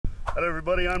Hello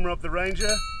everybody, I'm Rob the Ranger.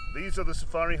 These are the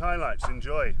safari highlights.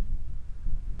 Enjoy.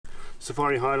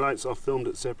 Safari highlights are filmed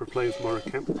at Zebra Plains Mora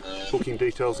Camp. Booking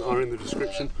details are in the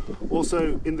description.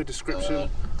 Also in the description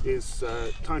is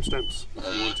timestamps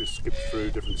if you want to skip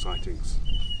through different sightings.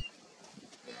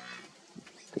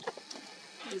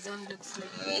 This one looks like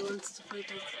he wants to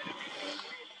fight us.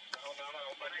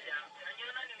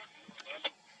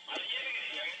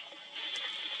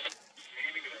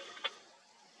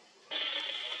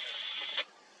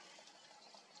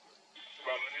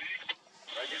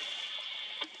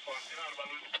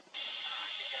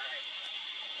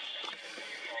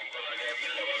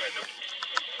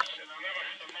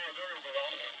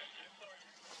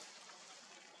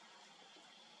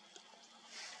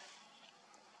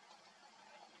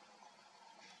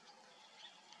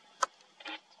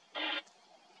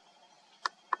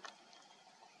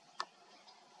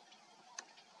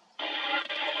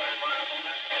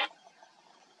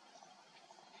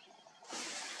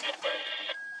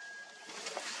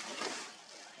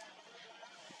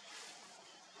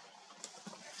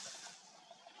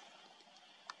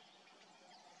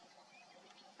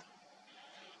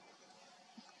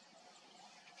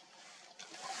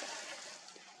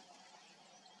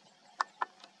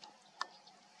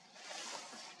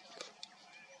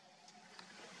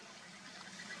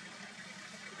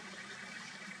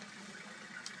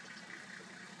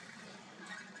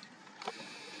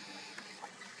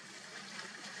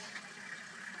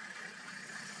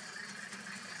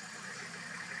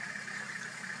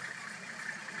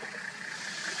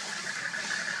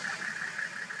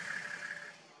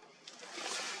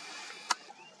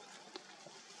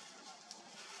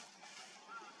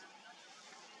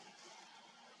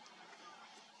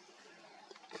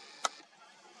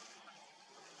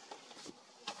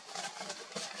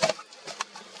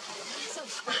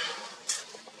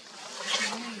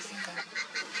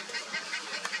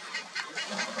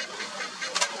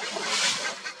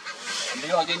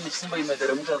 Ndio ageni simba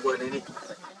imeteremka kwa nini?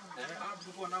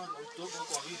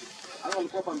 Hao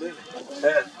walikuwa hapa mbele.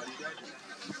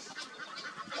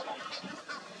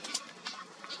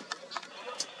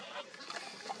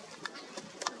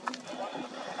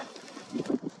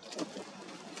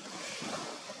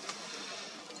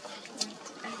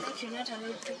 You're not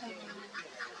allowed to have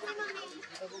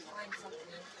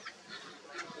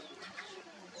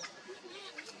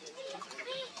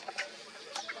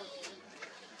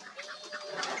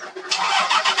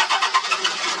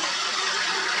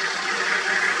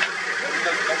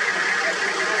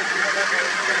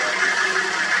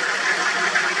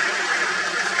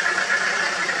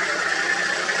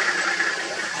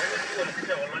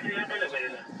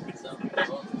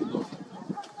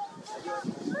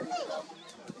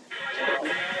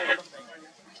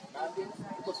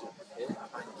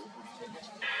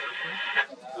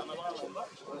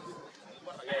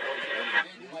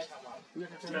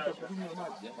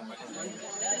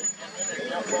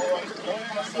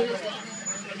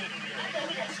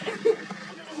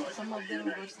some of them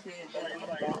go stay there.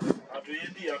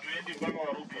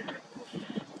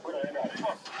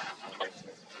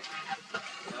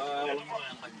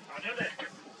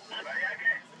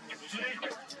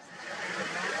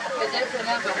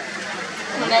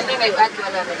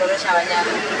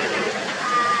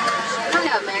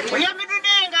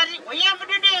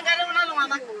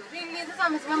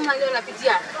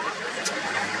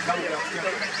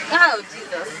 Oh,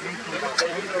 Jesus.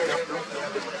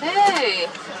 Hey.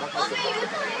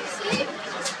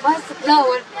 What's now?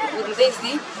 What do they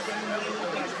see?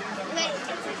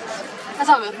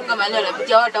 Sasa wamefunga mahali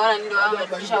wanapitia wataona ndio wao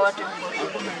wamepisha watu.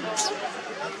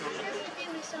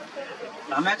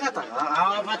 Amekata,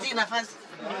 hawapati nafasi.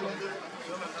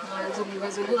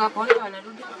 Wazunguka hapo ndio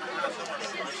wanarudi.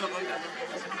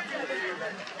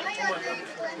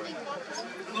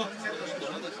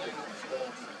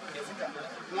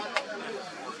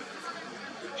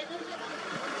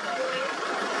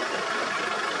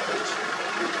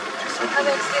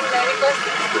 Haven't seen Larry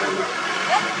Costa.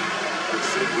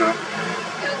 No.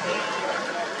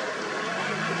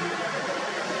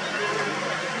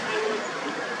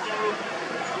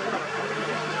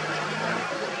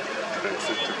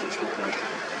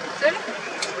 Sorry?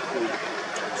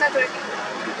 It's not working.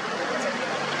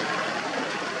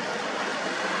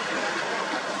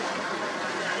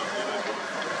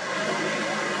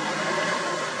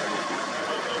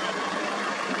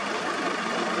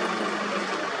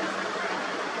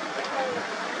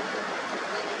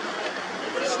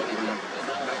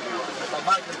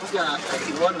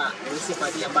 Akiona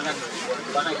usipatia mpaka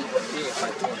jipotee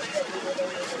pato.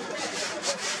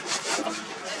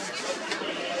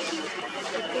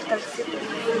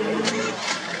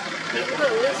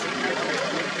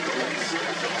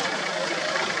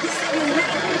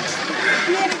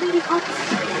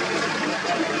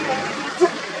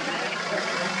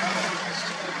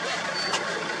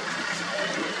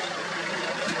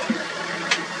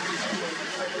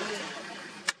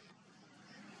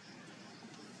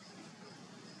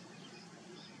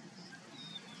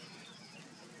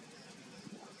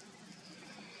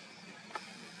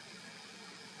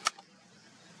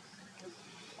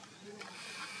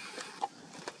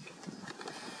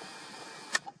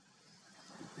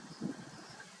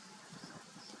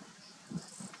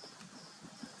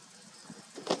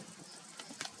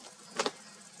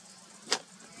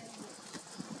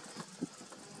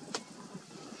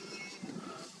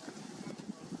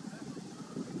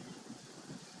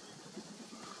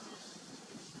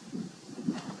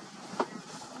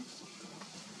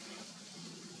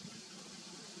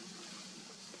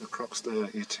 The crocs they are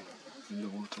eating in the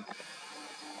water.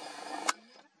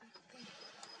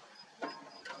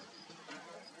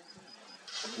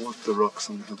 What the rocks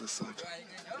on the other side.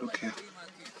 Look here.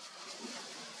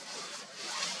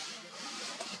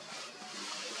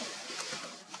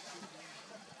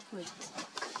 Wait.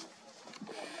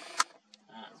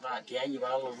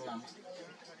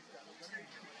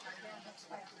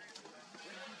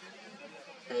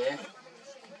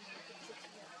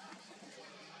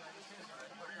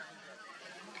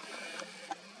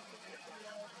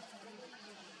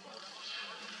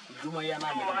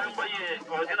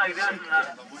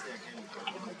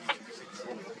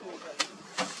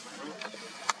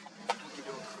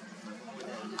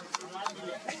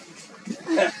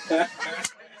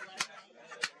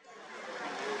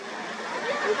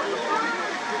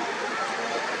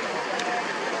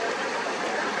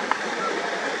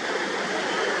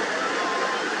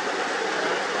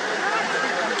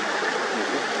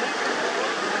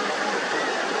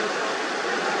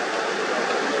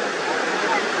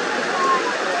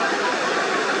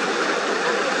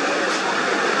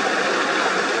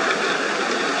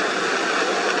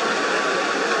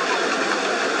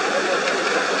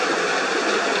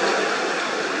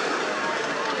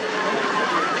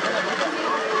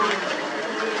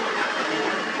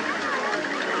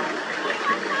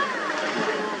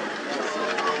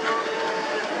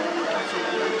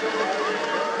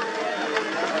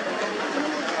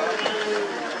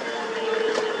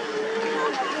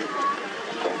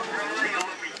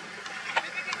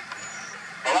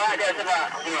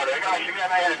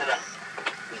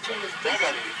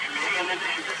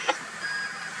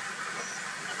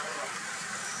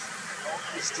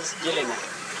 Is this Jilime?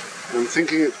 I'm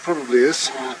thinking it probably is.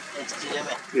 It's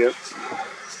Jilime. Yep.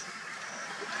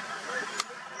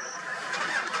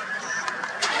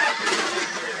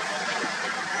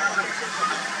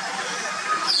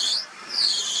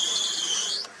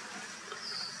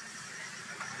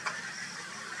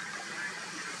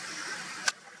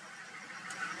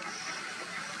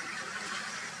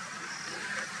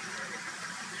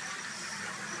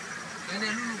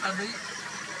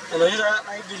 Hello, is that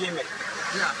Jilime?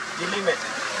 Yeah. Jilime.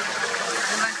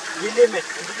 Jilime.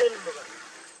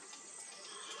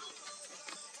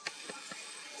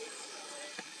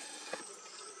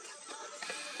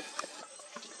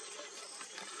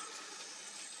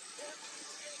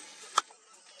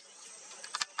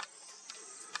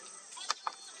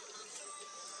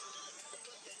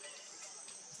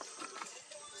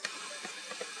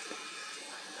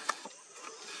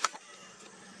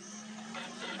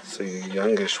 It's a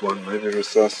youngish one, maybe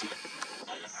Risasi.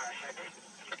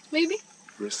 Maybe.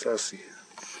 Risasi.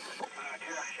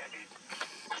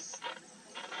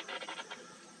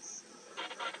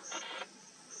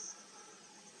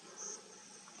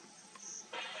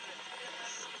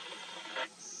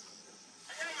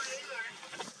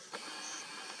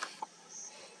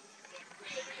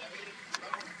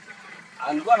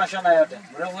 Alikuwa anashona yote.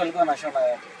 Mrefu alikuwa anashona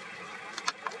yote.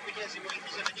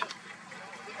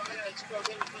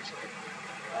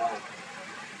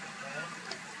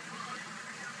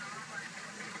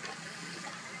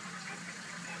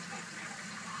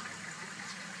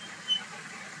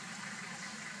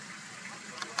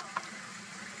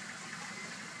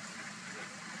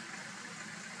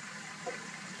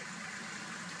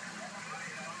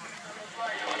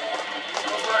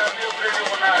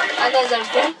 Others are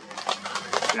dead.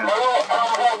 Yeah.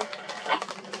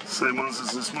 Same ones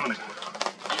as this morning.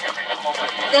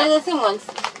 They're the same ones.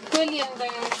 Kweli and the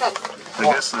cubs. I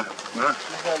guess so. No?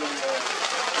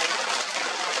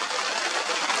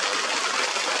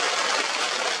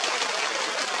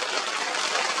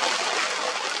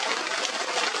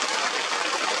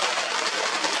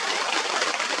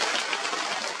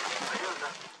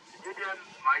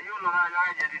 Mayun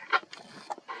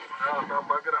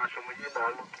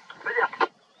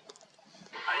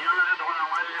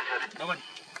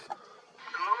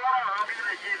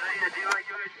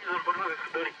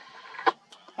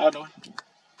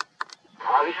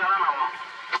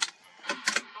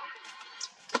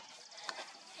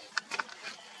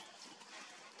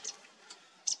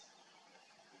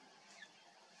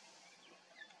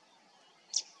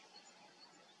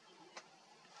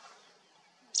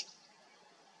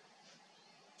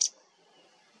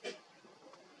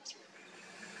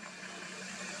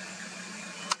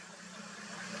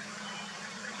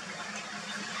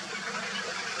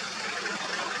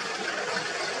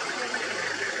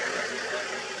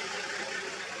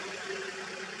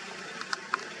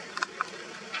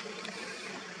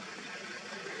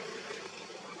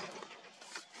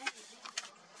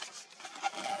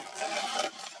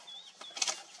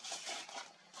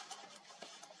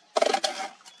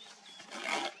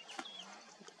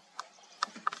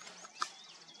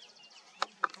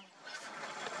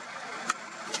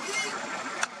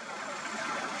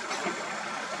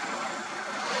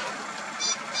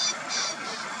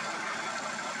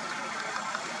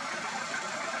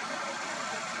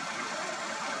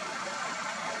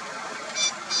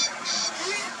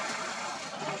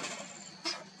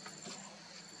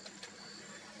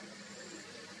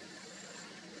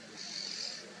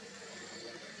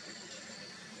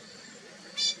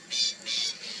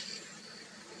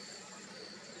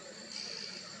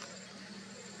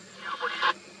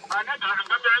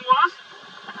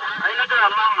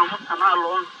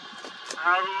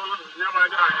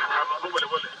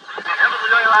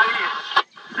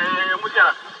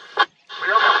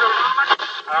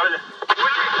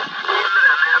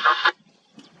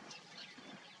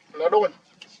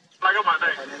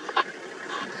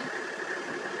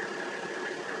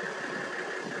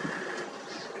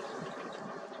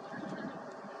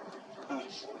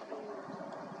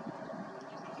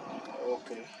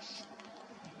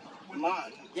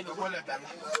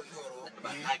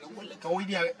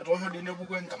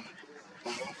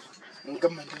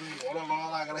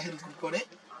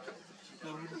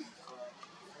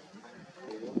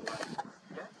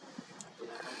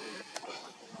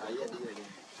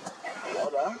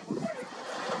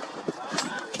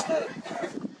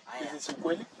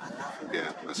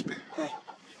Yeah, must be.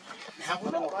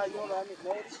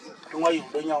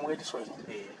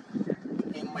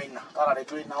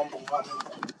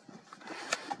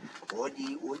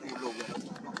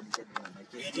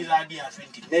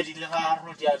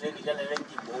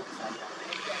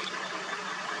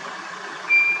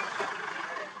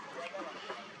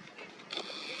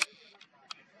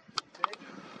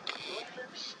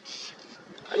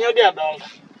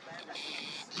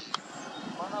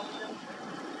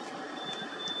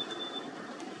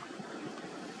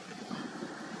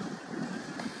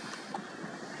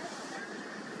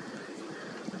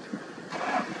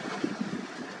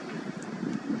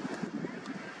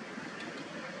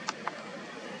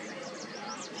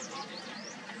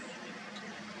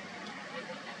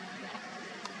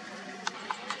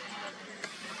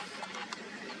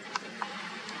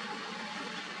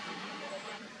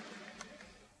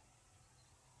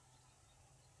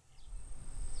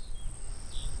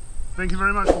 Thank you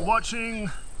very much for watching.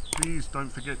 Please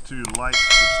don't forget to like,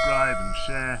 subscribe and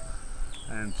share,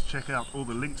 and check out all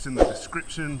the links in the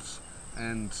descriptions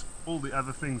and all the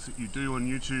other things that you do on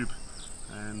YouTube,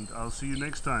 and I'll see you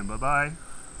next time. Bye bye.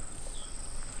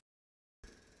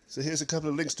 So here's a couple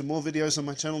of links to more videos on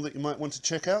my channel that you might want to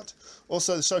check out.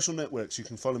 Also the social networks, you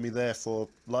can follow me there for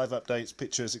live updates,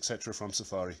 pictures, etc. from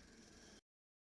Safari.